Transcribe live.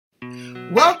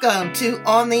Welcome to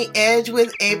On the Edge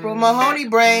with April Mahoney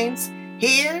Brains.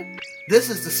 Here, this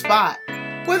is the spot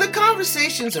where the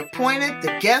conversations are pointed,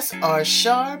 the guests are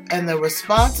sharp, and the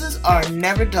responses are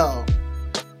never dull.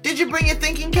 Did you bring your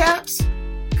thinking caps?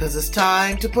 Because it's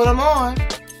time to put them on.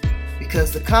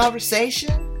 Because the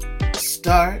conversation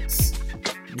starts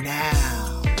now.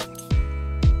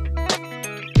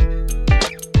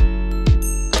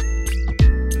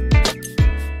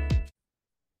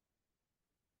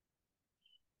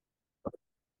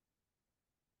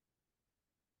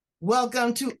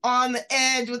 Welcome to On the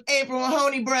Edge with April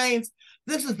Mahoney Brains.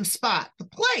 This is the spot, the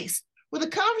place where the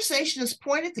conversation is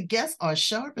pointed, the guests are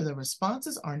sharp, and the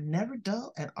responses are never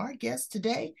dull. And our guest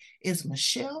today is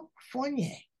Michelle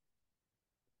Fournier.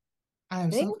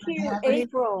 Thank you,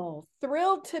 April.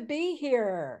 Thrilled to be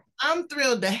here. I'm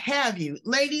thrilled to have you.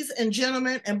 Ladies and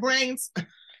gentlemen and brains,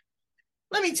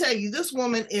 let me tell you, this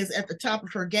woman is at the top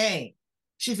of her game.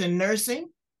 She's in nursing,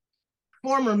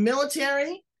 former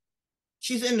military.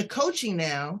 She's into coaching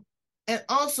now, and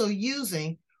also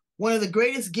using one of the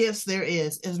greatest gifts there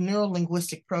is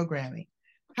neuro-linguistic programming.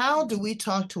 How do we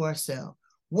talk to ourselves?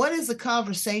 What is the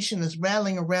conversation that's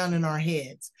rattling around in our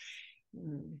heads?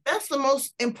 That's the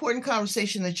most important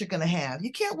conversation that you're going to have.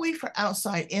 You can't wait for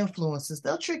outside influences.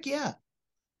 They'll trick you up.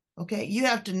 Okay? You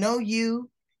have to know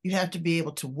you. You have to be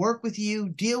able to work with you,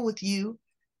 deal with you.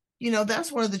 You know,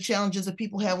 that's one of the challenges that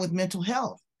people have with mental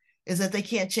health, is that they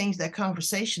can't change that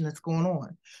conversation that's going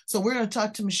on. So we're going to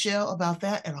talk to Michelle about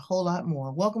that and a whole lot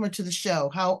more. Welcome her to the show.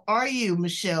 How are you,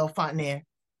 Michelle Fournier?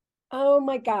 Oh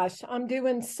my gosh, I'm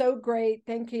doing so great.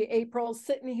 Thank you, April.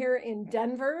 Sitting here in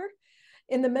Denver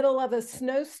in the middle of a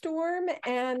snowstorm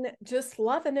and just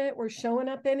loving it. We're showing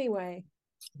up anyway.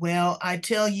 Well, I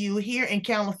tell you, here in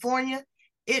California,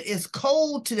 it is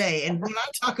cold today. And when I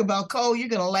talk about cold, you're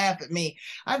going to laugh at me.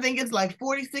 I think it's like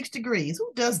 46 degrees.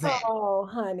 Who does that? Oh,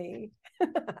 honey.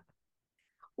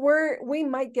 We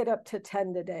might get up to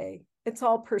 10 today. It's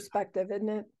all perspective, isn't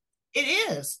it?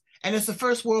 It is. And it's a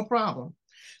first world problem.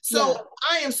 So yeah.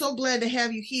 I am so glad to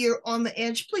have you here on the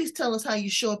edge. Please tell us how you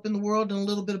show up in the world and a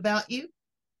little bit about you.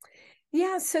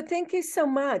 Yeah, so thank you so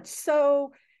much.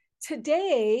 So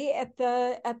today at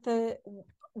the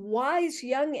wise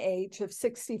young age of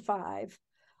 65,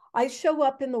 I show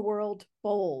up in the world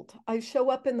bold. I show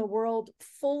up in the world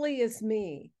fully as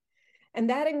me. And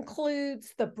that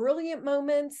includes the brilliant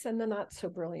moments and the not so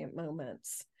brilliant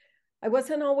moments. I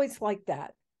wasn't always like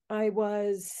that. I'm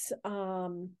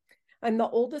the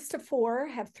oldest of four,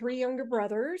 have three younger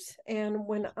brothers. And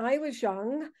when I was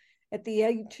young, at the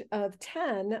age of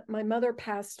 10, my mother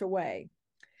passed away.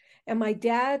 And my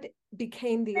dad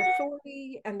became the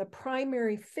authority and the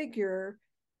primary figure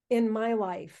in my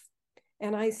life.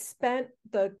 And I spent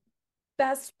the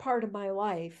best part of my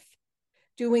life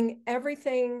doing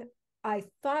everything I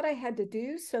thought I had to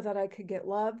do so that I could get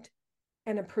loved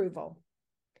and approval.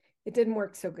 It didn't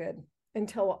work so good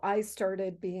until I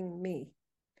started being me.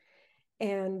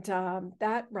 And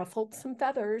that ruffled some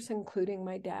feathers, including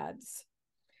my dad's.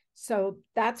 So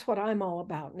that's what I'm all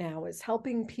about now, is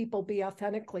helping people be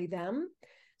authentically them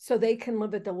so they can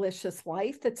live a delicious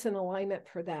life that's in alignment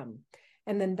for them.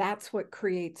 And then that's what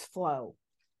creates flow.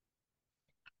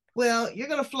 Well, you're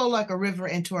going to flow like a river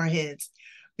into our heads,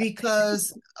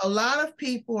 because a lot of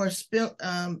people are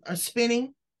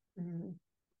spinning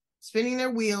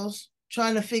their wheels,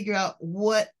 trying to figure out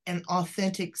what an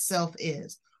authentic self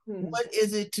is. What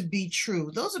is it to be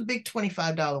true? Those are big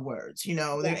 $25 words. You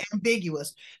know, they're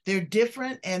ambiguous. They're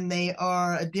different, and they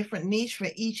are a different niche for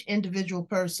each individual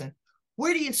person.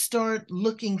 Where do you start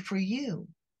looking for you?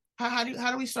 How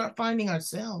do we start finding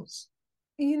ourselves?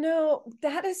 You know,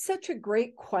 that is such a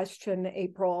great question,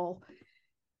 April.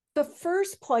 The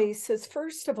first place is,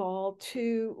 first of all,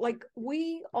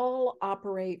 we all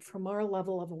operate from our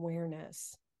level of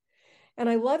awareness. And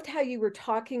I loved how you were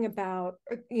talking about,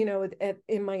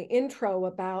 in my intro,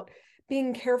 about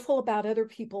being careful about other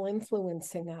people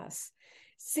influencing us.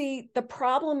 See, the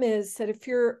problem is that if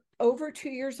you're over 2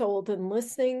 years old and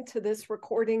listening to this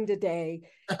recording today,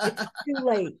 it's too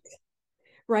late,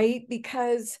 right?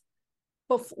 Because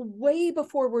way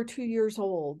before we're 2 years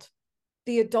old,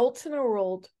 the adults in our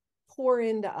world pour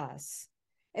into us.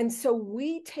 And so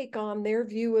we take on their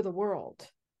view of the world.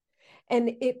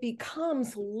 And it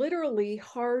becomes literally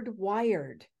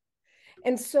hardwired.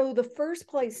 And so the first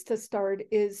place to start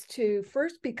is to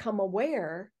first become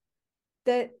aware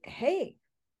that, hey,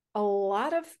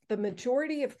 the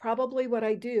majority of probably what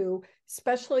I do,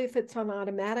 especially if it's on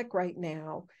automatic right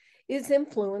now, is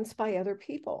influenced by other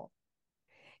people.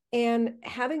 And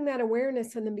having that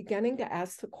awareness in the beginning to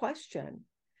ask the question,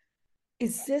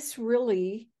 is this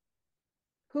really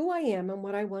who I am and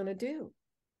what I want to do.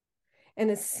 And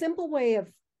a simple way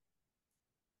of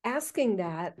asking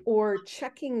that or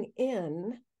checking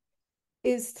in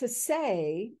is to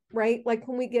say, right, like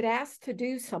when we get asked to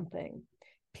do something,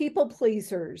 people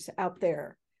pleasers out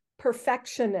there,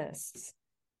 perfectionists,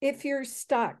 if you're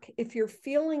stuck, if you're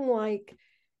feeling like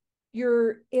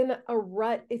you're in a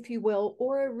rut, if you will,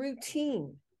 or a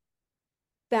routine,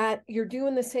 that you're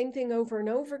doing the same thing over and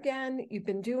over again, you've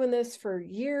been doing this for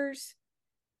years,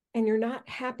 and you're not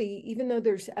happy, even though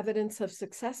there's evidence of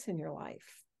success in your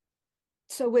life.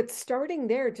 So it's starting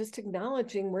there, just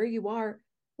acknowledging where you are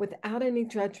without any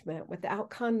judgment, without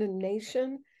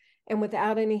condemnation, and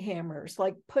without any hammers,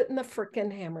 like putting the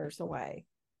frickin' hammers away.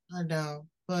 I know,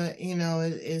 but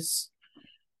it's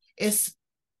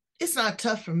not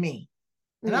tough for me.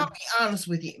 And I'll be honest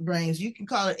with you, Brains. You can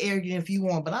call it arrogant if you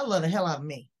want, but I love the hell out of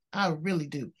me. I really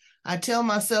do. I tell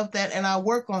myself that and I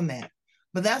work on that.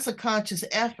 But that's a conscious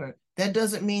effort. That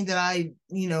doesn't mean that I,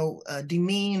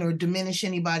 demean or diminish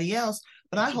anybody else,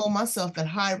 but I hold myself in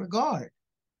high regard.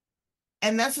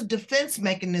 And that's a defense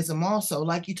mechanism also,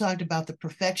 like you talked about the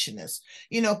perfectionist.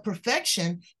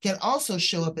 Perfection can also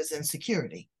show up as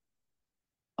insecurity.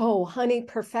 Oh, honey,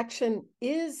 perfection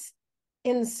is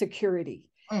insecurity.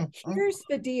 Here's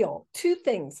the deal. Two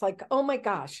things, like, oh my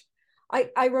gosh.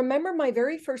 I remember my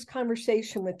very first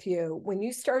conversation with you when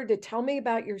you started to tell me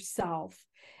about yourself,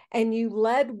 and you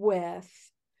led with,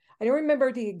 I don't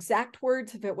remember the exact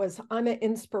words, if it was, I'm an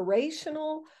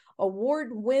inspirational,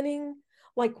 award-winning,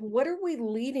 like, what are we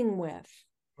leading with?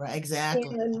 Right, exactly.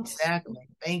 And exactly.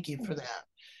 Thank you for that.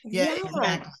 yeah.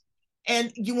 Exactly.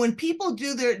 And when people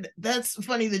do that's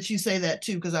funny that you say that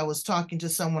too, because I was talking to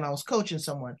someone, I was coaching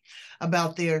someone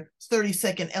about their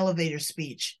 30-second elevator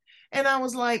speech. And I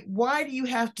was like, why do you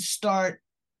have to start,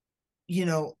 in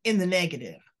the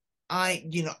negative?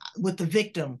 With the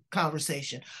victim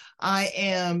conversation. I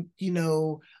am,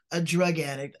 a drug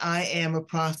addict. I am a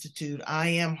prostitute. I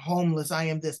am homeless. I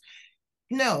am this.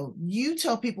 No, you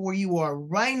tell people where you are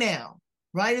right now,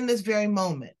 right in this very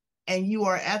moment. And you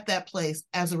are at that place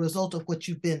as a result of what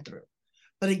you've been through.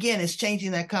 But again, it's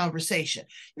changing that conversation.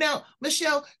 Now,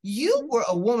 Michelle, you were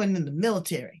a woman in the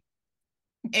military.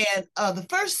 And the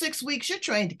first 6 weeks, you're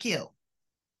trained to kill.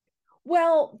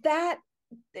 Well, that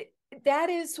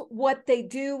is what they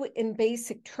do in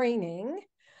basic training.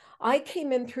 I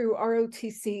came in through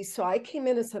ROTC, so I came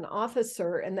in as an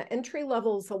officer, and the entry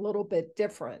level is a little bit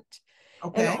different.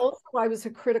 Okay. And also, I was a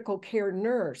critical care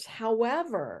nurse.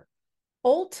 However,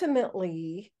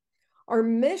 ultimately, our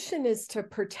mission is to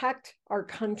protect our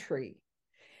country.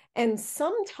 And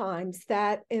sometimes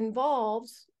that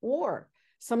involves war.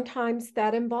 Sometimes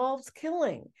that involves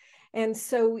killing. And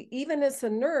so even as a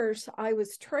nurse, I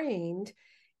was trained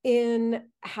in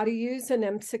how to use an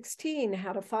M16,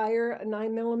 how to fire a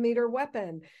 9mm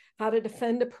weapon, how to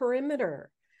defend a perimeter.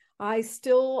 I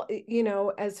still,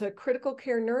 as a critical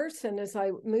care nurse, and as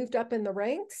I moved up in the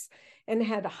ranks and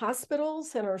had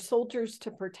hospitals and our soldiers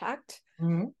to protect,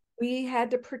 we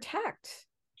had to protect.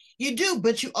 You do,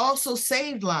 but you also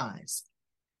saved lives.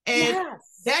 And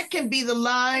that can be the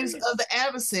lives of the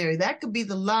adversary. That could be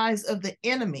the lives of the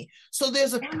enemy. So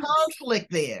there's a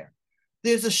conflict there.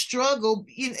 There's a struggle.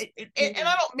 And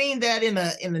I don't mean that in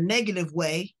a negative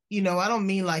way. I don't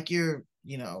mean like you're,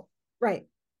 right,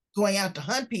 going out to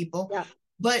hunt people. Yeah.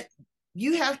 But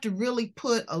you have to really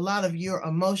put a lot of your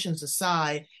emotions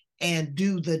aside and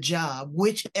do the job,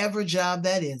 whichever job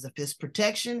that is, if it's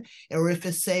protection or if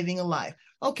it's saving a life.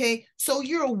 Okay, so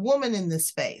you're a woman in this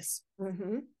space.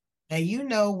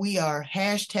 Now, we are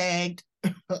hashtagged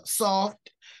soft.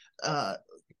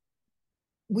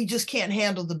 We just can't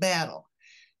handle the battle.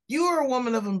 You are a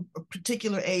woman of a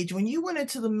particular age. When you went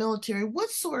into the military, what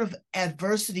sort of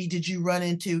adversity did you run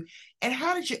into, and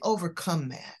how did you overcome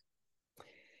that?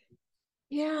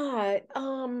 Yeah,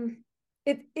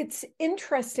 it's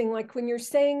interesting. Like when you're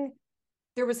saying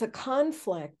there was a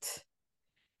conflict,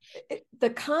 the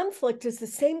conflict is the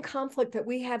same conflict that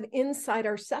we have inside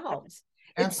ourselves.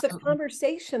 It's the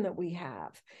conversation that we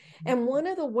have. And one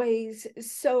of the ways,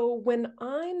 so when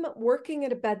I'm working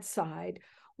at a bedside,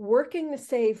 working to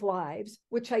save lives,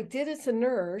 which I did as a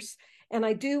nurse and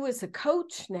I do as a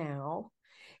coach now,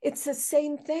 it's the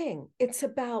same thing. It's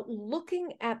about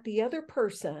looking at the other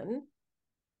person.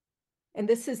 And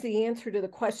this is the answer to the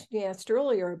question you asked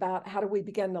earlier about how do we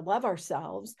begin to love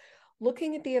ourselves,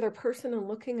 looking at the other person and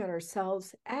looking at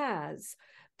ourselves as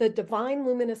the divine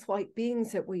luminous light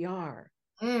beings that we are.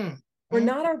 We're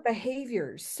not our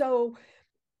behaviors. So,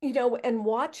 and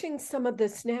watching some of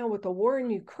this now with the war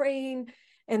in Ukraine,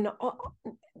 and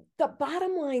the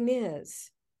bottom line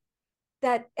is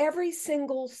that every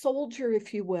single soldier,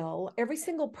 if you will, every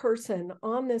single person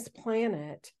on this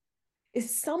planet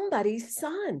is somebody's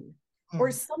son or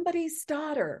somebody's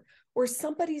daughter or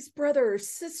somebody's brother or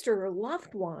sister or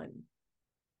loved one.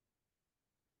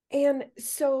 And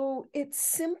so it's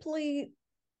simply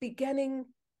beginning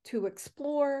to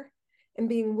explore and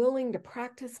being willing to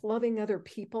practice loving other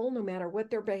people, no matter what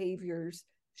their behaviors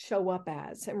show up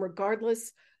as, and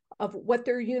regardless of what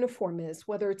their uniform is,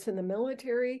 whether it's in the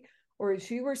military or, as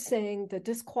you were saying, the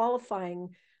disqualifying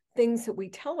things that we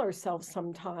tell ourselves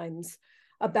sometimes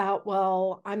about,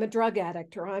 well, I'm a drug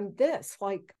addict or I'm this.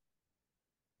 Like,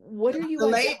 what are you? The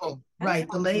label, right?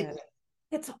 The label.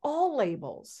 It's all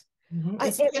labels.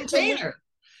 It's a container.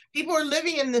 People are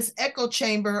living in this echo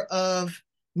chamber of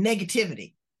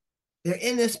negativity. They're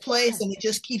in this place and it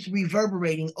just keeps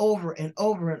reverberating over and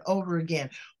over and over again.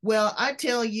 Well, I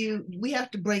tell you, we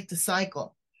have to break the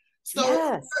cycle.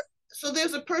 So, so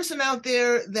there's a person out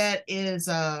there that is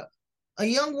a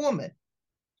young woman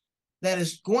that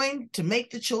is going to make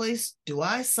the choice. Do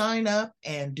I sign up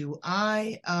and do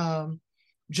I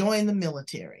join the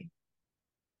military?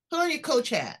 Put on your coach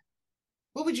hat.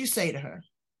 What would you say to her?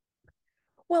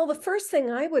 Well, the first thing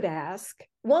I would ask,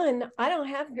 one, I don't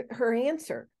have her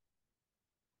answer,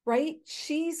 right?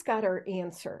 She's got her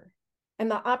answer.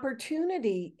 And the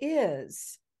opportunity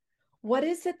is, what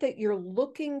is it that you're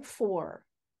looking for?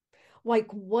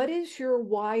 Like, what is your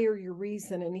why or your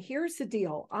reason? And here's the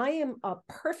deal. I am a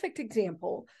perfect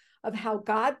example of how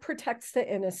God protects the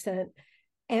innocent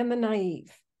and the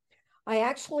naive. I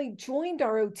actually joined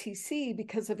ROTC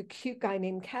because of a cute guy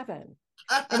named Kevin.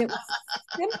 And it was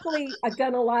simply, I've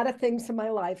done a lot of things in my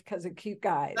life because of cute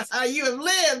guys. You have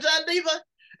lived, huh,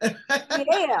 Diva?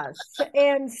 Yes.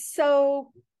 And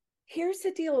so here's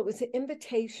the deal. It was an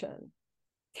invitation.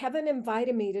 Kevin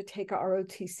invited me to take a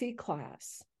ROTC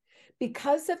class.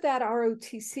 Because of that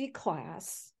ROTC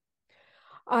class,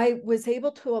 I was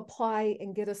able to apply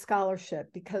and get a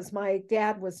scholarship because my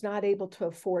dad was not able to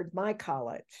afford my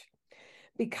college.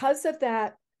 Because of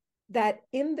that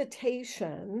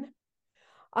invitation,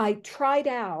 I tried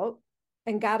out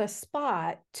and got a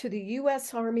spot to the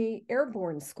U.S. Army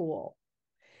Airborne School.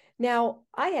 Now,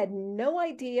 I had no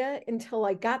idea until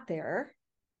I got there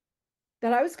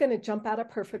that I was going to jump out of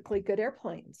perfectly good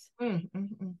airplanes.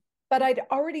 But I'd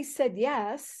already said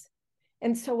yes,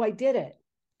 and so I did it.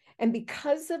 And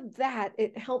because of that,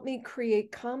 it helped me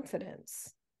create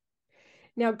confidence.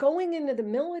 Now, going into the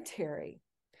military,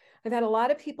 I've had a lot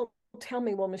of people tell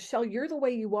me, well, Michelle, you're the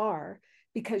way you are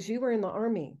because you were in the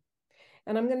Army.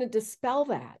 And I'm going to dispel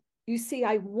that. You see,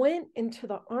 I went into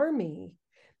the Army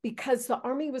because the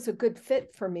Army was a good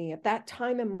fit for me at that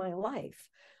time in my life.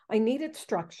 I needed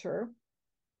structure.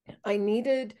 I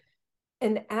needed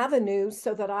an avenue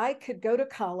so that I could go to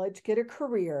college, get a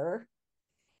career.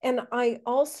 And I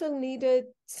also needed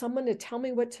someone to tell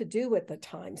me what to do at the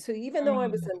time. So even though I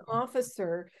was an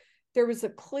officer, there was a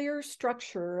clear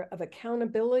structure of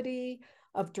accountability,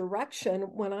 of direction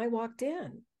when I walked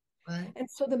in. Right. And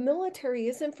so the military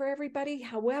isn't for everybody.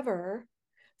 However,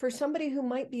 for somebody who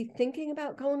might be thinking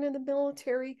about going to the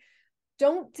military,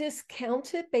 don't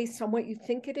discount it based on what you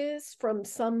think it is from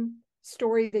some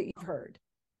story that you've heard,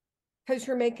 because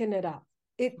you're making it up.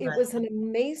 It was an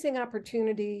amazing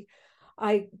opportunity.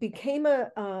 I became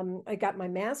I got my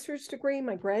master's degree,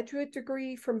 my graduate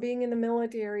degree from being in the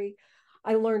military.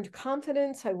 I learned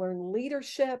confidence. I learned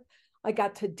leadership. I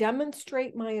got to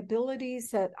demonstrate my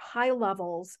abilities at high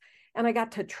levels, and I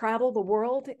got to travel the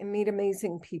world and meet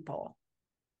amazing people.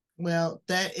 Well,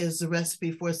 that is the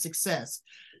recipe for success.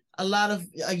 A lot of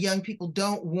young people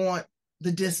don't want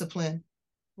the discipline.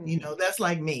 You know, that's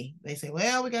like me. They say,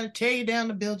 well, we got to tear you down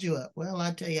to build you up. Well,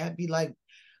 I tell you, I'd be like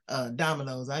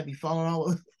dominoes. I'd be falling all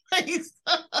over the place.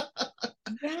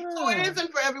 So it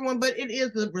isn't for everyone, but it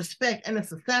is a respect and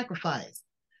it's a sacrifice.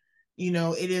 You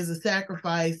know, it is a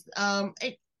sacrifice.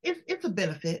 It's a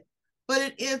benefit, but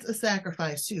it is a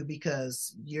sacrifice too,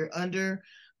 because you're under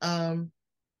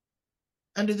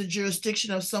the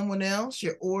jurisdiction of someone else,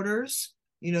 your orders.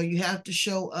 You know, you have to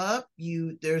show up.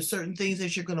 There are certain things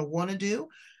that you're going to want to do.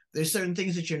 There's certain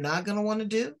things that you're not going to want to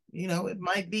do. You know, it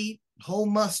might be whole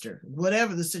muster,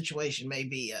 whatever the situation may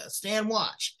be, stand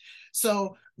watch.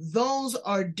 So those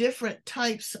are different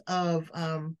types of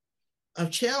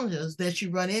challenges that you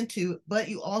run into, but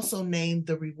you also name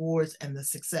the rewards and the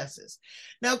successes.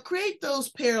 Now, create those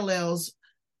parallels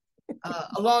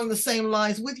along the same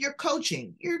lines with your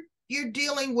coaching. You're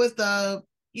dealing with a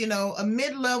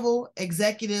mid-level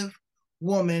executive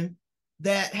woman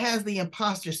that has the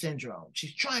imposter syndrome.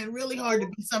 She's trying really hard to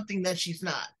be something that she's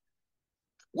not.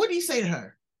 What do you say to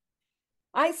her?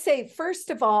 I say, first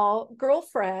of all,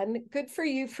 girlfriend, good for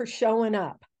you for showing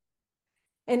up.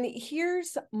 And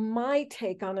here's my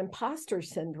take on imposter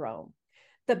syndrome.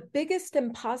 The biggest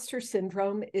imposter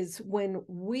syndrome is when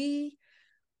we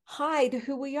hide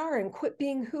who we are and quit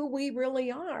being who we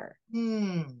really are.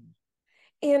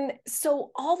 And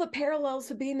so all the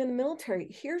parallels of being in the military,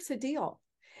 here's the deal.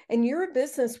 And you're a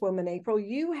businesswoman, April.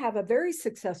 You have a very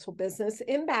successful business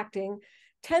impacting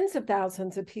tens of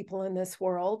thousands of people in this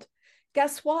world.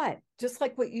 Guess what? Just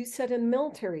like what you said in the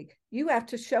military, you have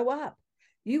to show up.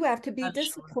 You have to be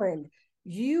disciplined.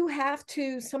 You have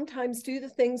to sometimes do the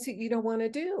things that you don't want to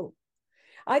do.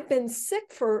 I've been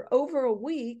sick for over a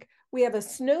week. We have a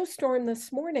snowstorm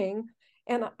this morning,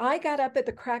 and I got up at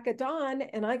the crack of dawn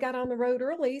and I got on the road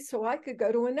early so I could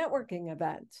go to a networking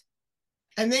event.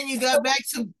 And then you got back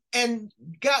to and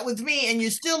got with me, and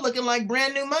you're still looking like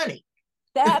brand new money.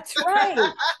 That's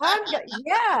right.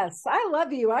 Yes, I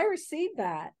love you. I received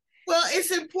that. Well,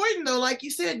 it's important though, like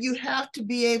you said, you have to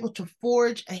be able to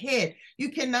forge ahead. You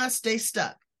cannot stay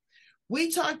stuck.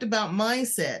 We talked about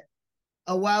mindset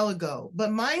a while ago,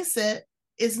 but mindset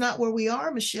is not where we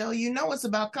are, Michelle. You know, it's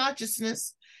about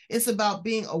consciousness. It's about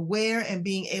being aware and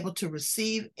being able to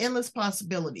receive endless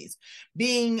possibilities,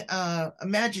 being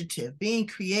imaginative, being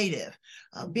creative,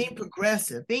 being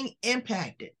progressive, being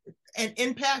impacted and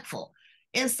impactful,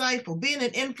 insightful, being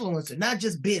an influencer, not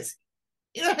just busy.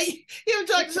 You know, you ever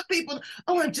talk to some people,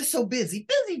 oh, I'm just so busy.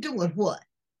 Busy doing what?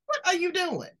 What are you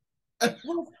doing?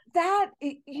 Well, that,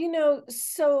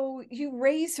 so you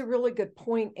raise a really good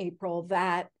point, April,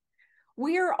 that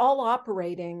we are all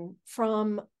operating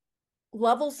from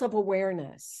levels of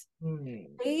awareness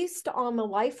based on the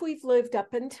life we've lived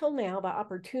up until now, the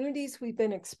opportunities we've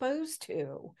been exposed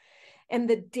to. And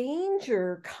the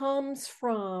danger comes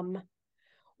from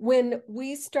when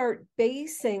we start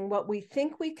basing what we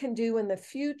think we can do in the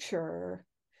future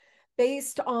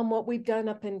based on what we've done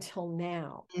up until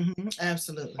now.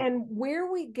 Absolutely. And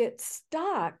where we get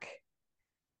stuck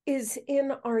is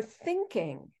in our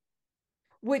thinking,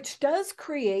 which does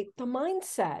create the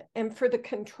mindset. And for the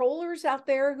controllers out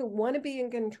there who want to be in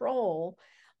control,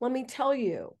 let me tell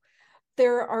you,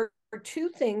 there are two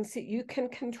things that you can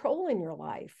control in your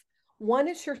life. One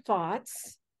is your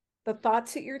thoughts, the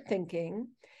thoughts that you're thinking,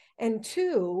 and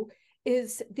two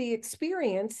is the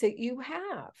experience that you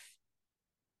have.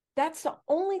 That's the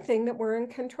only thing that we're in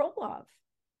control of.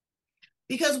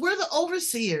 Because we're the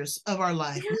overseers of our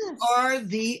life. Yes. We are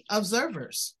the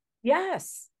observers.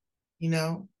 Yes. You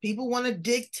know, people want to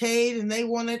dictate and they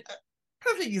want to,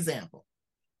 perfect example.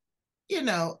 You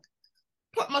know,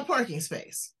 my parking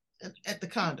space at the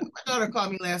condo. My daughter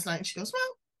called me last night and she goes,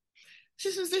 well,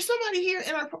 she says, there's somebody here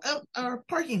in our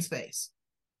parking space.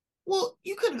 Well,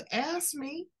 you could have asked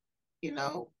me, you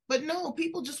know, but no,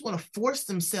 people just want to force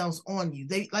themselves on you.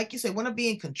 They, like you said, want to be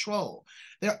in control.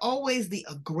 They're always the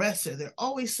aggressor. They're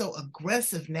always so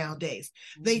aggressive nowadays.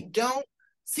 They don't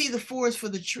see the forest for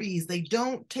the trees. They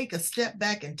don't take a step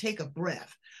back and take a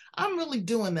breath. I'm really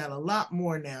doing that a lot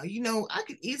more now. You know, I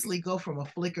could easily go from a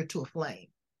flicker to a flame.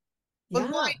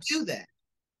 But why do that?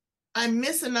 I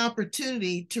miss an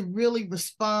opportunity to really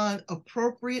respond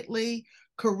appropriately,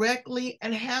 correctly,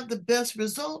 and have the best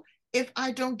result if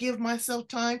I don't give myself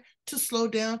time to slow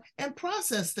down and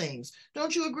process things.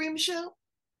 Don't you agree, Michelle?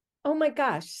 Oh my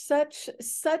gosh,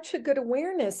 such a good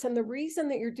awareness. And the reason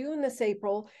that you're doing this,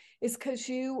 April, is because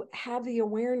you have the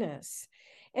awareness.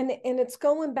 And it's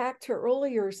going back to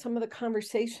earlier, some of the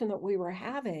conversation that we were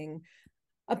having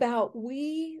about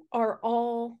we are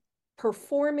all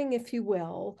performing, if you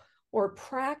will, or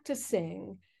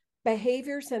practicing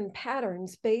behaviors and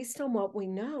patterns based on what we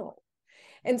know.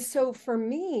 And so for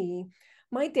me,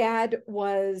 my dad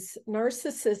was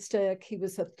narcissistic. He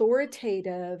was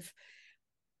authoritative.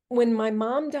 When my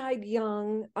mom died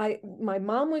young, my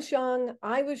mom was young,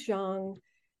 I was young,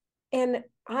 and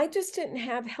I just didn't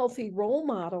have healthy role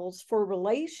models for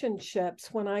relationships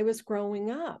when I was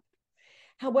growing up.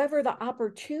 However, the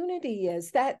opportunity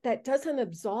is that doesn't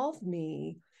absolve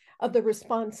me of the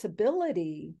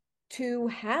responsibility to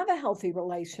have a healthy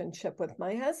relationship with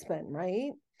my husband,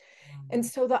 right? And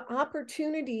so the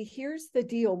opportunity, here's the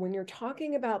deal, when you're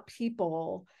talking about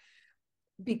people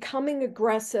becoming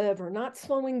aggressive or not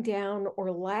slowing down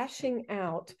or lashing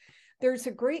out, there's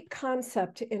a great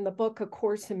concept in the book, A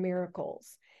Course in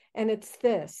Miracles. And it's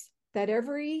this, that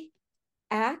every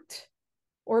act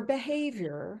or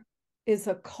behavior is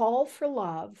a call for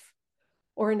love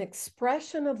or an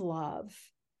expression of love,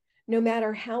 no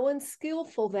matter how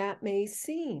unskillful that may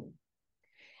seem.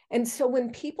 And so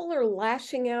when people are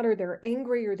lashing out or they're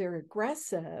angry or they're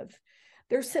aggressive,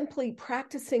 They're simply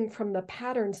practicing from the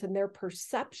patterns and their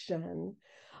perception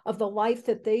of the life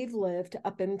that they've lived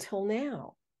up until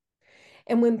now.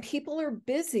 And when people are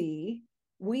busy,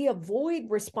 we avoid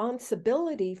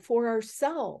responsibility for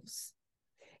ourselves,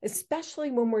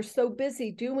 especially when we're so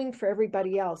busy doing for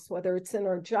everybody else, whether it's in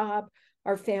our job,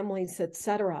 our families,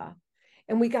 etc.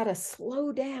 And we got to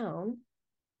slow down.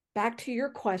 Back to your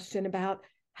question about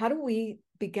how do we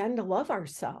begin to love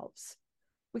ourselves?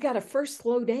 We got to first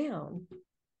slow down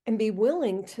and be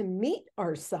willing to meet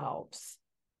ourselves.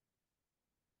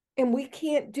 And we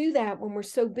can't do that when we're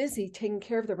so busy taking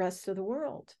care of the rest of the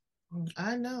world.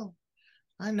 I know,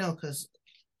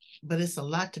 but it's a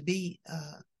lot to be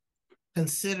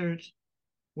considered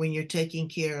when you're taking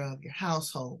care of your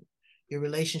household, your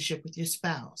relationship with your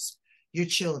spouse, your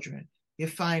children, your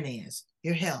finance,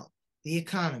 your health, the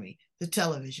economy, the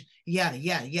television, yada,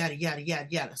 yada, yada, yada, yada,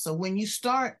 yada. So when you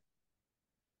start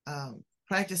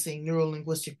practicing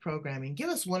neuro-linguistic programming, give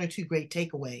us one or two great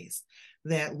takeaways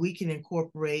that we can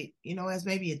incorporate, as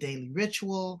maybe a daily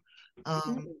ritual,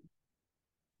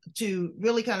 to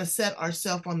really kind of set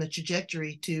ourselves on the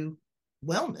trajectory to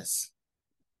wellness.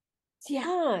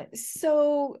 Yeah.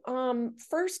 So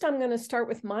first, I'm going to start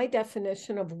with my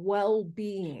definition of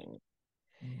well-being.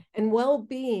 And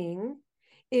well-being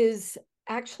is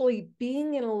actually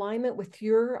being in alignment with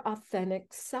your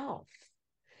authentic self.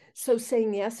 So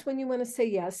saying yes when you want to say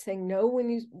yes, saying no when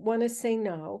you want to say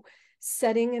no,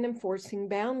 setting and enforcing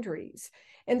boundaries.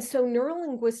 And so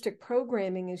neurolinguistic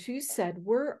programming, as you said,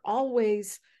 we're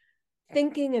always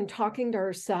thinking and talking to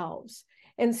ourselves.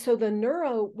 And so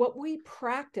what we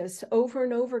practice over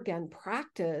and over again,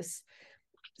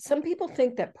 some people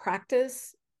think that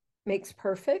practice makes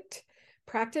perfect.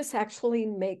 Practice actually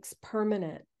makes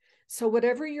permanent. So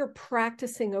whatever you're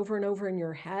practicing over and over in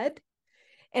your head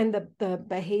and the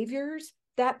behaviors,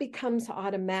 that becomes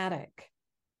automatic.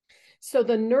 So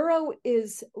the neuro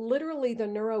is literally the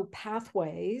neuro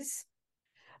pathways.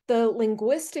 The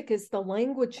linguistic is the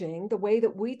languaging, the way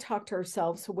that we talk to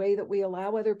ourselves, the way that we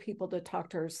allow other people to talk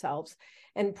to ourselves.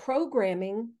 And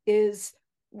programming is,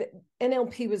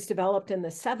 NLP was developed in the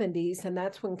 70s, and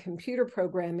that's when computer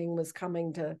programming was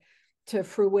coming to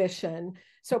fruition.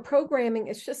 So programming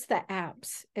is just the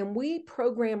apps, and we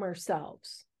program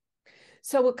ourselves.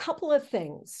 So a couple of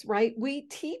things, right? We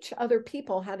teach other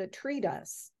people how to treat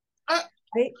us.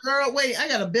 Right? Girl, wait, I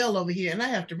got a bell over here, and I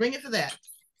have to ring it for that.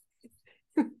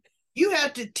 You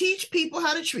have to teach people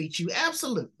how to treat you.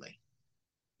 Absolutely.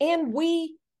 And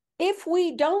if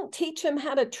we don't teach them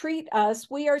how to treat us,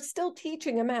 we are still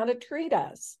teaching them how to treat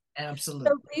us. Absolutely.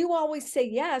 So you always say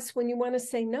yes when you want to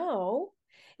say no.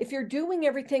 If you're doing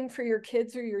everything for your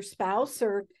kids or your spouse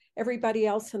or everybody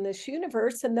else in this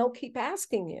universe, and they'll keep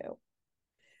asking you.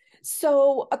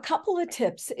 So a couple of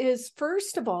tips is,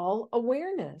 first of all,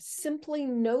 awareness. Simply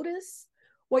notice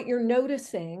what you're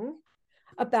noticing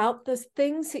about the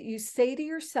things that you say to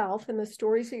yourself and the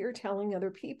stories that you're telling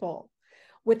other people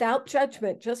without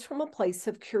judgment, just from a place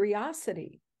of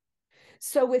curiosity.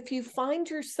 So if you find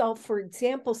yourself, for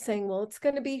example, saying, well, it's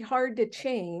going to be hard to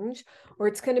change, or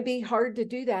it's going to be hard to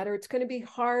do that, or it's going to be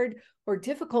hard or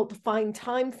difficult to find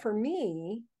time for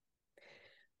me,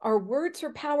 our words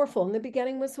are powerful. In the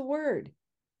beginning was a word.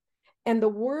 And the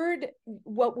word,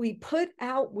 what we put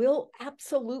out, will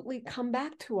absolutely come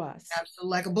back to us.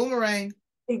 Absolutely, like a boomerang.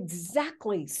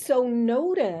 Exactly. So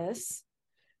notice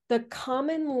the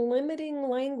common limiting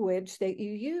language that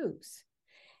you use,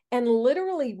 and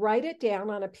literally write it down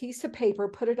on a piece of paper,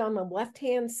 put it on the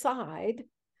left-hand side,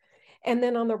 and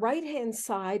then on the right-hand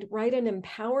side, write an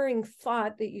empowering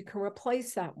thought that you can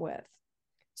replace that with.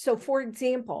 So for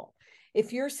example,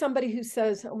 if you're somebody who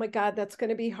says, oh my God, that's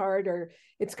going to be hard, or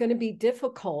it's going to be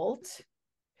difficult,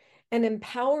 an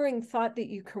empowering thought that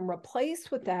you can replace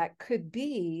with that could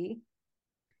be,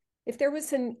 if there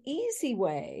was an easy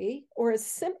way or a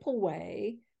simple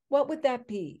way, what would that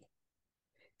be?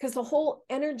 Because the whole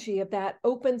energy of that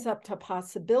opens up to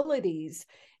possibilities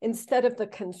instead of the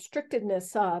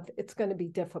constrictedness of it's going to be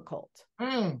difficult.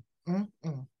 You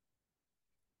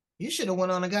should have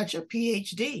went on and got your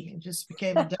PhD and just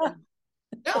became a doctor.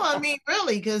 No, I mean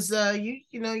really, because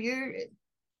you're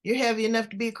heavy enough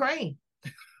to be a crane.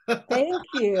 Thank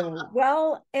you.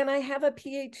 Well, and I have a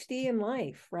PhD in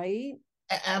life, right?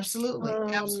 Absolutely,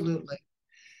 absolutely.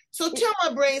 So tell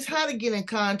my brains how to get in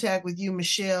contact with you,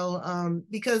 Michelle,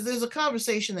 because there's a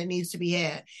conversation that needs to be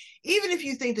had. Even if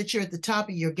you think that you're at the top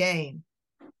of your game,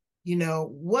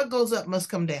 what goes up must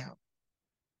come down.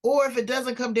 Or if it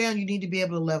doesn't come down, you need to be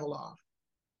able to level off.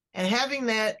 And having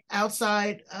that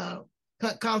outside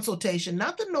consultation,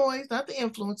 not the noise, not the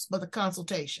influence, but the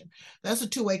consultation. That's a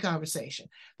two-way conversation.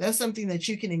 That's something that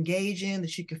you can engage in,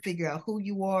 that you can figure out who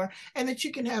you are, and that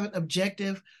you can have an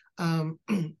objective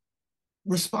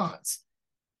response.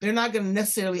 They're not going to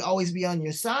necessarily always be on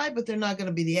your side, but they're not going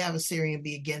to be the adversary and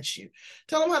be against you.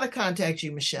 Tell them how to contact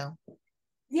you, Michelle.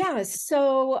 Yeah,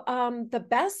 so the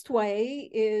best way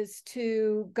is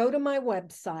to go to my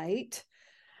website,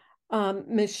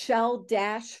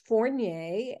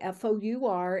 Michelle-Fournier,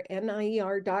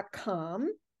 Fournier.com.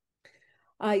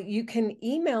 You can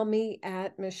email me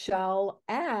at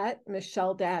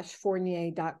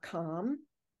michelle@michelle-fournier.com.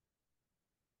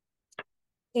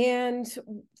 And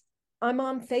I'm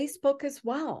on Facebook as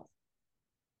well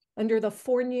under the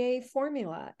Fournier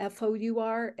Formula,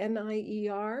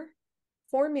 Fournier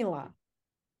formula.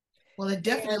 Well, it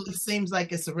definitely seems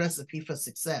like it's a recipe for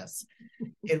success.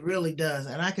 It really does.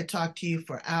 And I could talk to you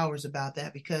for hours about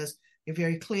that because you're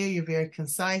very clear, you're very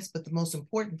concise, but the most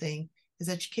important thing is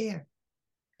that you care.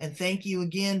 And thank you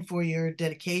again for your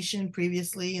dedication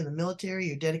previously in the military,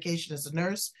 your dedication as a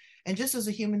nurse, and just as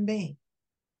a human being.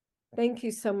 Thank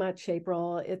you so much,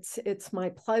 April. It's my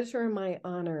pleasure and my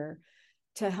honor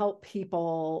to help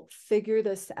people figure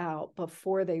this out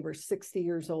before they were 60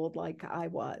 years old like I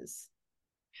was.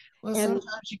 Well, and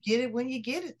sometimes you get it when you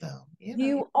get it, though.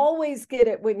 You always get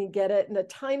it when you get it, and the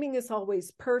timing is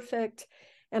always perfect.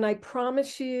 And I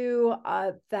promise you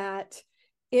that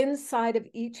inside of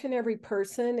each and every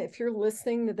person, if you're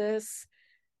listening to this,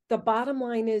 the bottom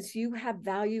line is you have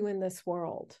value in this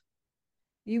world.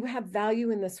 You have value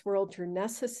in this world. You're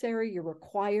necessary, you're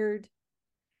required,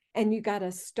 and you got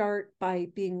to start by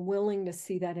being willing to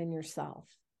see that in yourself.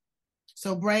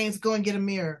 So brains, go and get a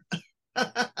mirror.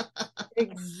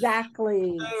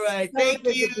 Exactly. All right. So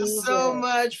thank you so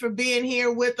much for being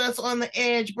here with us on The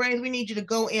Edge. Brains, we need you to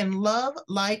go and love,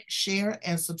 like, share,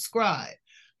 and subscribe.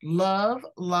 Love,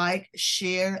 like,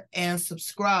 share, and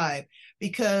subscribe,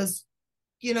 because,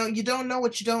 you don't know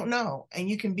what you don't know, and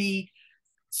you can be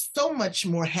so much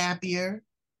more happier,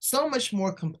 so much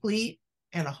more complete,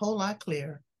 and a whole lot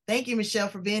clearer. Thank you, Michelle,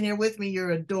 for being here with me.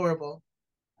 You're adorable.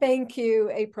 Thank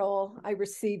you, April. I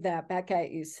received that back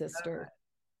at you, sister.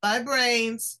 Bye,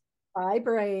 brains. Bye,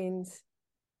 brains.